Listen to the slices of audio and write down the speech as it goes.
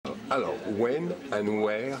Alors, when and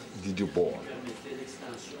where did you born?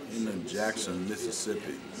 In Jackson,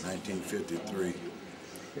 Mississippi, 1953.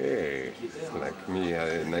 Hey, like me,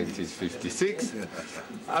 1956.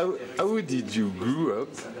 How did you grow up,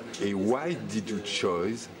 and why did you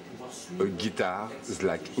choose a guitar as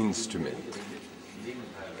like instrument?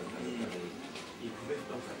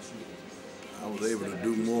 I was able to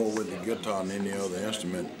do more with the guitar than any other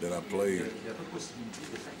instrument that I played.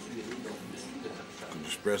 I could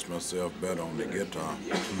express myself better on the guitar.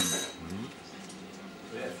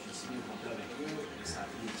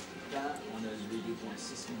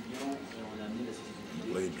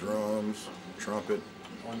 Played drums, trumpet,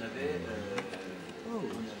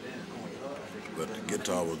 but the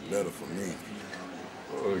guitar was better for me.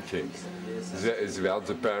 Okay. Were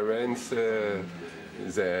the parents, they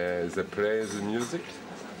play the music?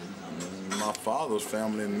 My father's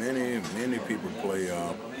family, many people play.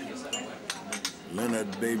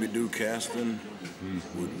 Leonard Baby Duke-Caston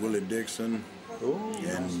with Willie Dixon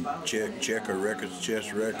and Checker Records,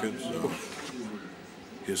 Chess Records.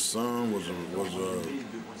 His son was a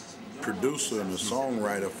producer and a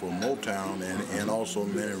songwriter for Motown and also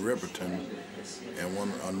Manny Riperton. And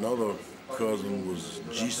another cousin was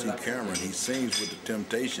G.C. Cameron. He sings with the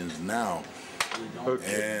Temptations now.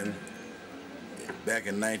 Okay. And back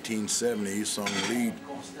in 1970, he sung lead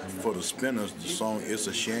for the Spinners, the song "It's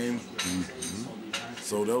a Shame."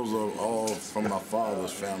 So those are all from my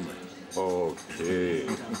father's family. Okay.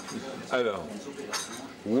 Alors,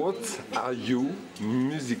 what are your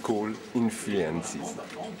musical influences?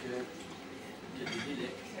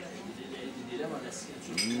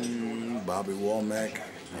 Bobby Womack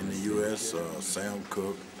in the U.S., Sam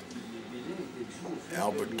Cooke,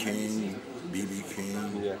 Albert King, B.B.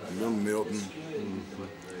 King, Little Milton,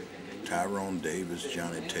 Tyrone Davis,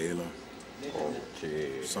 Johnny Taylor.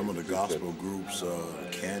 Okay. Some of the gospel groups,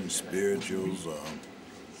 Canton Spirituals,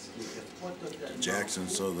 Jackson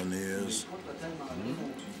Southerners.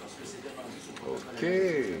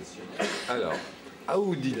 Okay. Alors,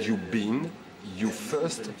 how did you begin your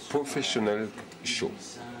first professional show?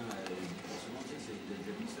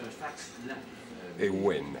 And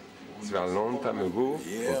when? It's a long time ago?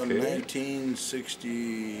 Yeah, okay.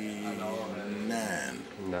 1969.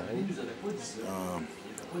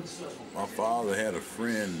 My father had a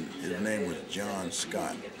friend, his name was John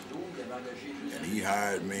Scott, and he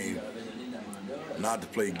hired me not to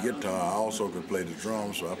play guitar. I also could play the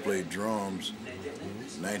drums, so I played drums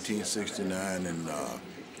 1969 in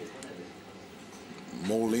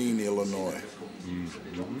Moline, Illinois.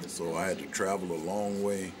 So I had to travel a long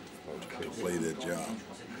way to play that job.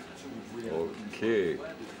 Okay.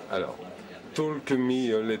 Alors, talk to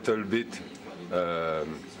me a little bit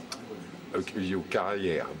your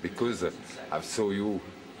career, because I saw you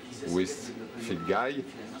with Phil Guy,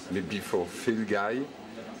 but before Phil Guy,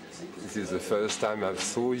 this is the first time I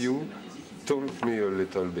saw you. Talk me a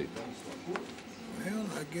little bit. Well,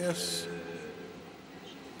 I guess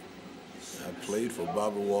I played for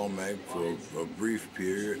Bobby Womack for a brief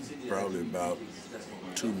period, probably about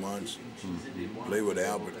 2 months. Played with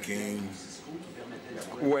Albert King.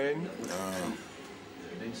 When?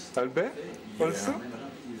 Albert also?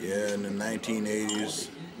 Yeah, in the 1980s.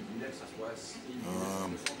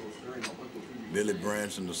 Billy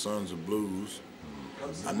Branch and the Sons of Blues.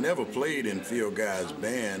 I never played in Phil Guy's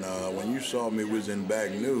band. When you saw me, we was in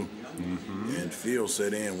Back New, and Phil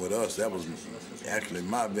set in with us. That was actually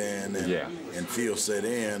my band, and Phil set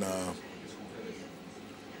in.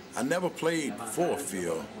 I never played for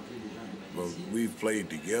Phil, but we've played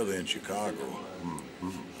together in Chicago.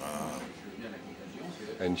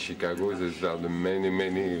 In Chicago, there's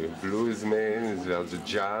many bluesmen, there's a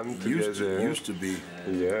jam together. Used to be.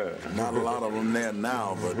 Yeah. Not a lot of them there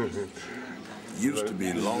now, but used to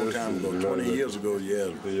be a long time ago, 20 years ago,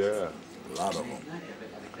 yeah. A lot of them.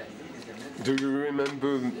 Do you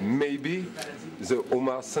remember maybe the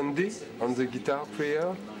Omar Sunday on the guitar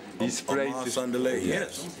player? He's played. Omar Sunday,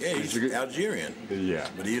 yes. Yeah, he's Algerian. Yeah.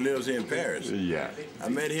 But he lives here in Paris. Yeah. I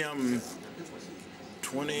met him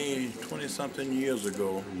 20-something years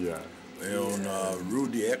ago on Rue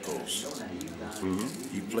de Echoes.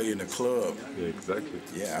 He played in a club. Yeah, exactly.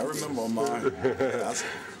 Yeah, I remember Omar.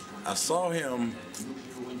 I saw him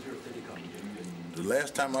the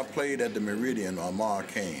last time I played at the Meridian. Omar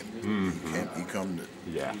came. He come to.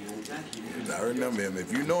 Yeah. I remember him.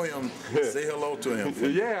 If you know him, say hello to him.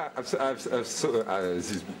 Yeah, this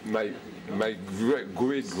is my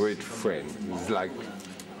great friend. He's like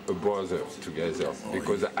a brother together,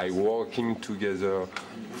 because I working together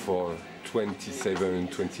for 27,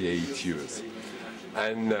 28 years.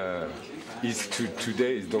 And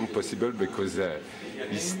today is not possible because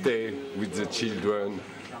he stay with the children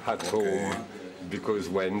at home because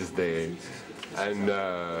Wednesday, and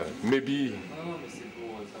maybe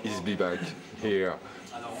he'll be back here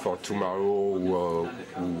for tomorrow or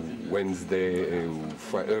Wednesday,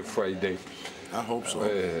 Friday. I hope so.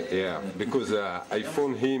 Yeah, because I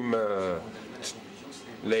found him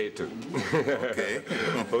later. Okay.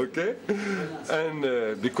 Okay. And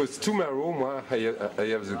because tomorrow, I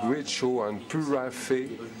have the great show on Purafé.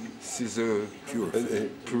 C'est the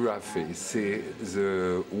Purafé. C'est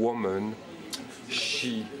the woman.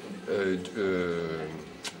 She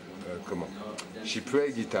comment? She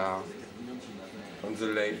play guitar on the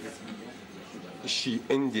lake. She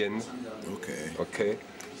Indian. Okay. Okay.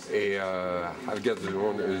 I've got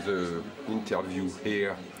the interview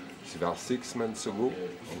here about 6 months ago.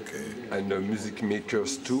 Okay. And a music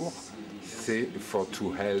makers tour, c'est for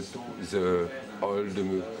to help all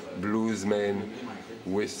the bluesmen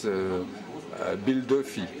with Bill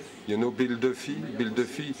Duffy. You know Bill Duffy? Bill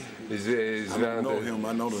Duffy is I don't know him.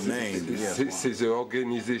 I know the name. C'est the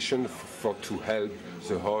organization for to help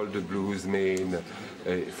all the bluesmen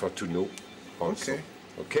for to know also. Okay.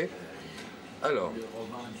 Okay. Alors,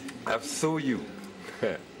 I saw you.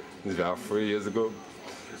 It's about 3 years ago.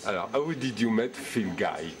 Alors, how did you meet Phil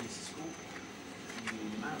Guy?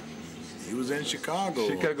 He was in Chicago.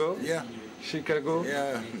 Chicago? Yeah. Chicago?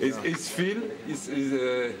 Yeah. Is Phil,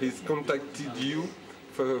 he's contacted you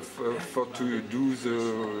for to do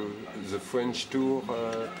the French tour?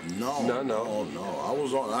 No. I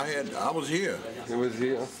was here. He was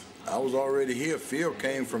here? I was already here. Phil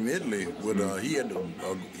came from Italy with he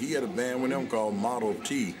had a band with him called Model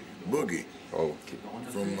T Boogie. Okay.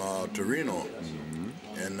 From Torino,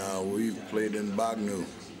 and we played in Bagnou.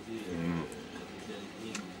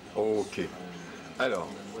 Okay. Alors,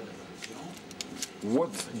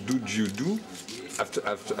 what did you do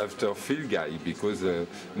after Phil Guy? Because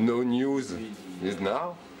no news is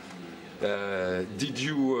now. Did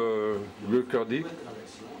you record it?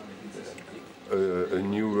 A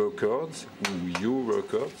new records? You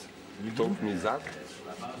records? You told me that.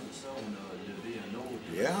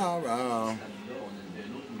 Yeah,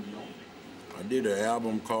 I did an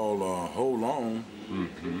album called Hold On.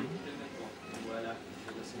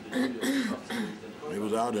 It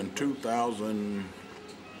was out in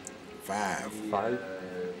 2005.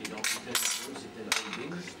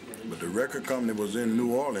 But the record company was in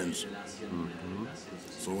New Orleans.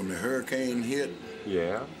 So when the hurricane hit,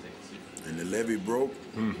 and the levee broke,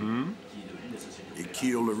 it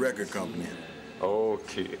killed the record company.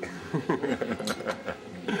 Okay.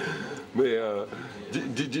 But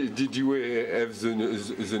did you have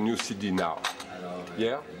the new CD now?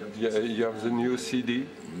 Yeah? You have the new CD?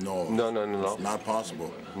 No. No. It's not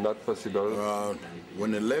possible. Not possible?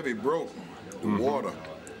 When the levee broke, the water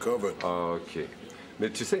covered. Okay.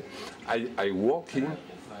 But you say, I working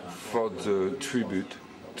for the tribute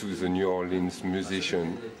to the New Orleans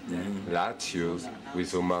musician last years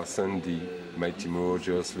with Omar Sandy, Mighty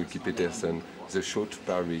Rogers, Lucky Peterson, the show to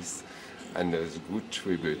Paris, and a good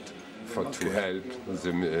tribute to help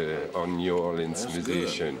our New Orleans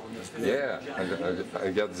musician. Yeah,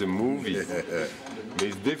 I got the movie.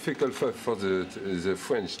 It's difficult for the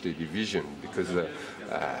French television because the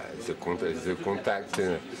contact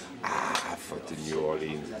for the New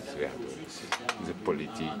Orleans, the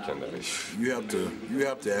politics and you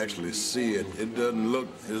have to actually see it. It doesn't look.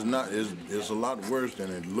 It's a lot worse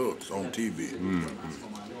than it looks on TV.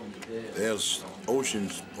 There's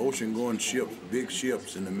ocean-going ships, big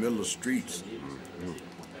ships in the middle of streets.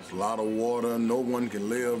 There's a lot of water. No one can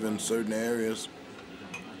live in certain areas.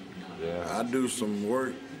 Yeah. I do some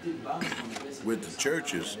work with the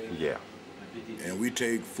churches. Yeah. And we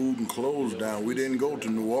take food and clothes down. We didn't go to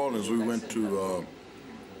New Orleans. We went to.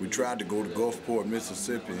 We tried to go to Gulfport,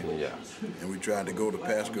 Mississippi. Yeah. And we tried to go to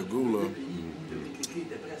Pascagoula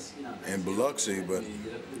and Biloxi, but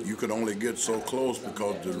you could only get so close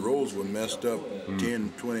because the roads were messed up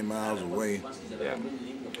 10, 20 miles away. Yeah.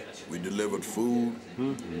 We delivered food,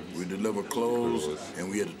 we delivered clothes, and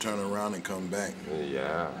we had to turn around and come back.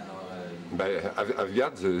 Yeah. But I've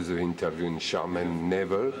got the interview in Charmaine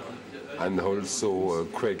Neville, and also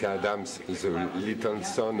Craig Adams, the little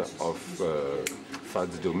son of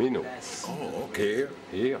Fats Domino. Oh, okay.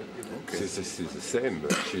 Here. Okay. This is the same.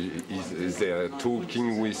 They are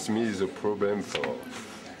talking with me the problem for.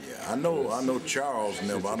 Yeah, I know Charles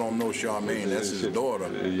Neville. I don't know Charmaine. That's his daughter.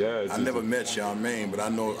 Yeah. I never met Charmaine, but I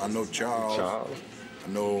know Charles. I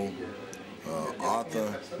know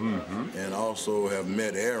Arthur, and also have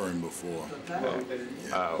met Aaron before.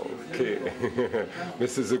 Okay.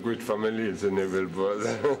 This is a good family, the Neville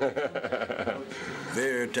brothers.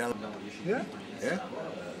 Very talented. Yeah. Yeah.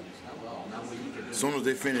 As soon as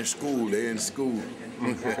they finish school, they're in school.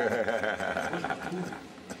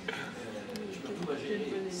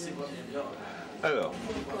 Alors,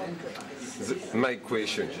 my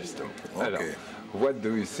question, justement. Okay. Alors, what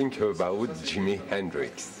do you think about Jimi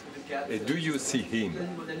Hendrix? Do you see him?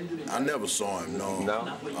 I never saw him, no.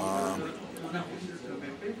 No?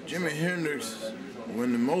 Jimi Hendrix,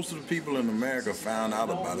 when most of the people in America found out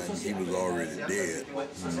about him, he was already dead.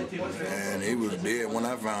 And he was dead when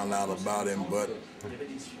I found out about him, but,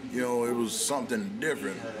 you know, it was something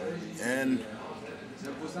different. And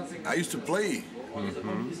I used to play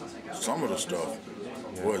some of the stuff,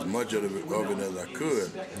 or as much of it as I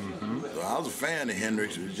could. So I was a fan of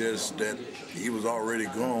Hendrix. It was just that he was already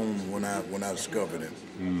gone when I discovered him.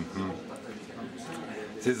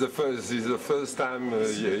 This is the first time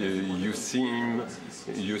you see him.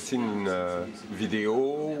 You seen video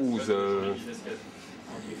with.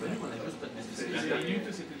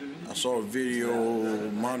 I saw a video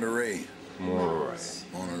Monterey.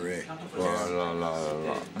 Monterey.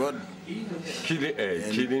 Yeah. But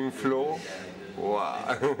Killing Floor.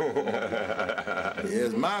 Wow.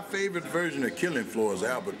 Yes, my favorite version of Killing Floor is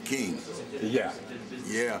Albert King. Yeah.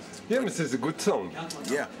 Yeah. Yeah, but it's a good song.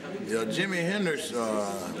 Yeah. Jimi Hendrix,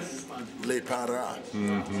 Les Para.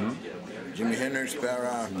 Jimi Hendrix,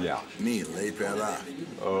 Para. Yeah. Me, Les Para.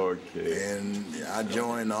 Okay. And I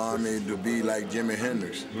joined the army to be like Jimi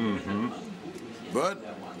Hendrix.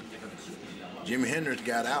 But Jimi Hendrix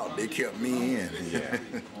got out. They kept me in. Yeah.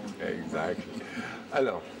 Exactly.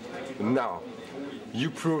 Alors, now, you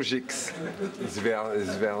projects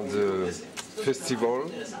vers the festival,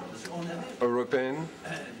 European,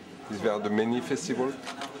 vers the many festival?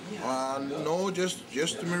 No, just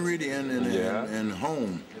the Meridian and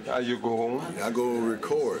home. You go home? I go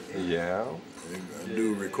record. Yeah. I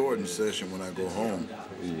do a recording session when I go home.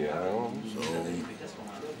 Yeah. So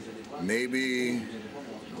maybe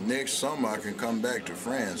next summer I can come back to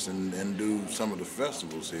France and do some of the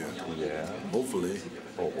festivals here. Yeah. Hopefully.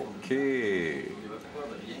 Okay.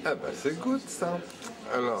 Ah bah c'est good ça.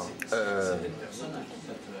 Alors,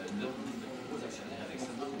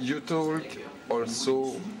 you talk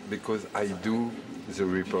also, because I do the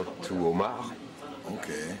report to Omar.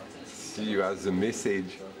 Okay. See, you have the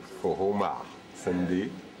message for Omar Sunday.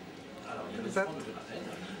 Is that?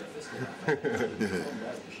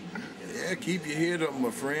 Yeah, keep your head up, my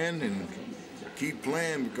friend, and keep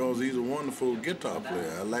playing because he's a wonderful guitar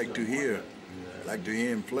player. I like to hear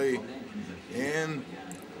him play, and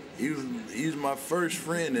he's my first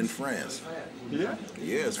friend in France. Yeah.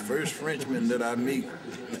 Yes, first Frenchman that I meet.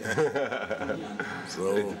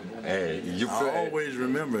 So Hey, you I play. always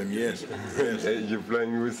remember him. Yes. Yes. You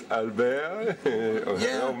playing with Albert?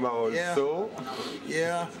 Omar also.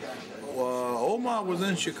 Yeah. Omar was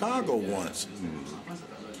in Chicago once.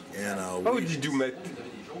 And How did you meet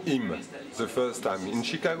him the first time? In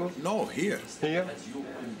Chicago? No, here. Here?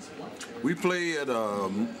 We play at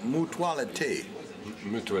Mutualité.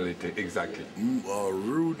 Mutuality, exactly.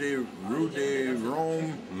 Rue de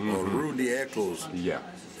Rome or Rue de Echoes. Yeah.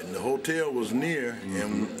 And the hotel was near,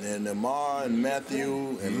 and Amar and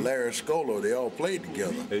Matthew and Larry Scolo, they all played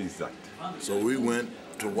together. Exact. So we went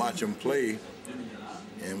to watch him play,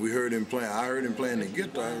 and we heard him playing. I heard him playing the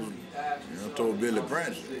guitar. I told Billy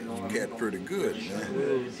Branch, this cat pretty good,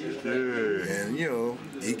 man. And, you know,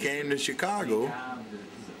 he came to Chicago,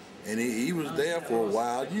 and he was there for a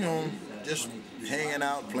while, you know, just hanging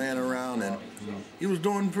out, playing around, and he was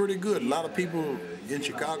doing pretty good. A lot of people in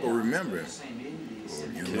Chicago remember him.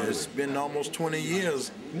 You know, it's been almost 20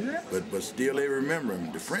 years, but still they remember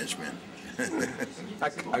him, the Frenchman.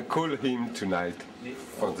 I call him tonight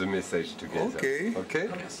for the message together. Okay. Okay?